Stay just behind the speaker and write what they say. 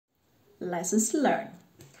lessons to learn.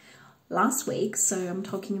 Last week, so I'm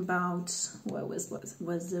talking about, what was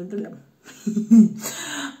the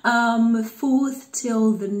 4th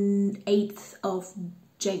till the 8th of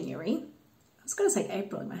January. I was gonna say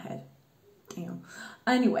April in my head. Damn.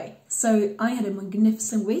 Anyway, so I had a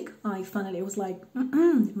magnificent week. I finally was like,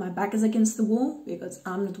 my back is against the wall because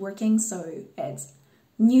I'm not working, so it's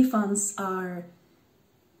new funds are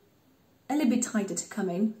a little bit tighter to come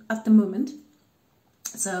in at the moment.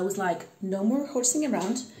 So I was like, no more horsing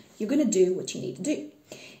around. You're gonna do what you need to do.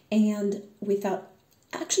 And without,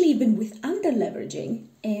 actually even with under leveraging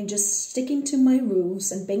and just sticking to my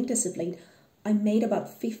rules and being disciplined, I made about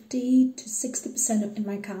 50 to 60% in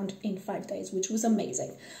my account in 5 days, which was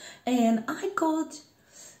amazing. And I got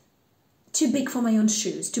too big for my own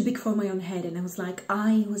shoes, too big for my own head. And I was like,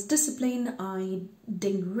 I was disciplined, I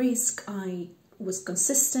didn't risk, I was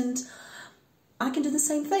consistent. I can do the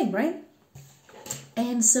same thing, right?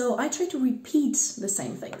 And so I tried to repeat the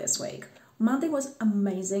same thing this week. Monday was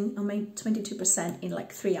amazing. I made 22% in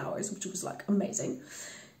like 3 hours, which was like amazing.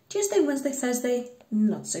 Tuesday, Wednesday, Thursday,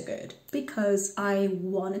 not so good because I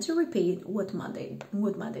wanted to repeat what Monday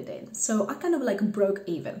did. So I kind of like broke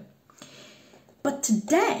even. But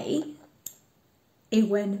today, it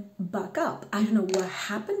went back up. I don't know what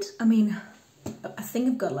happened. I mean, I think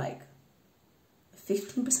I've got like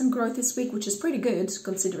 15% growth this week, which is pretty good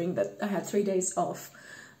considering that I had 3 days of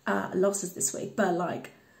losses this week. But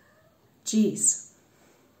like, geez,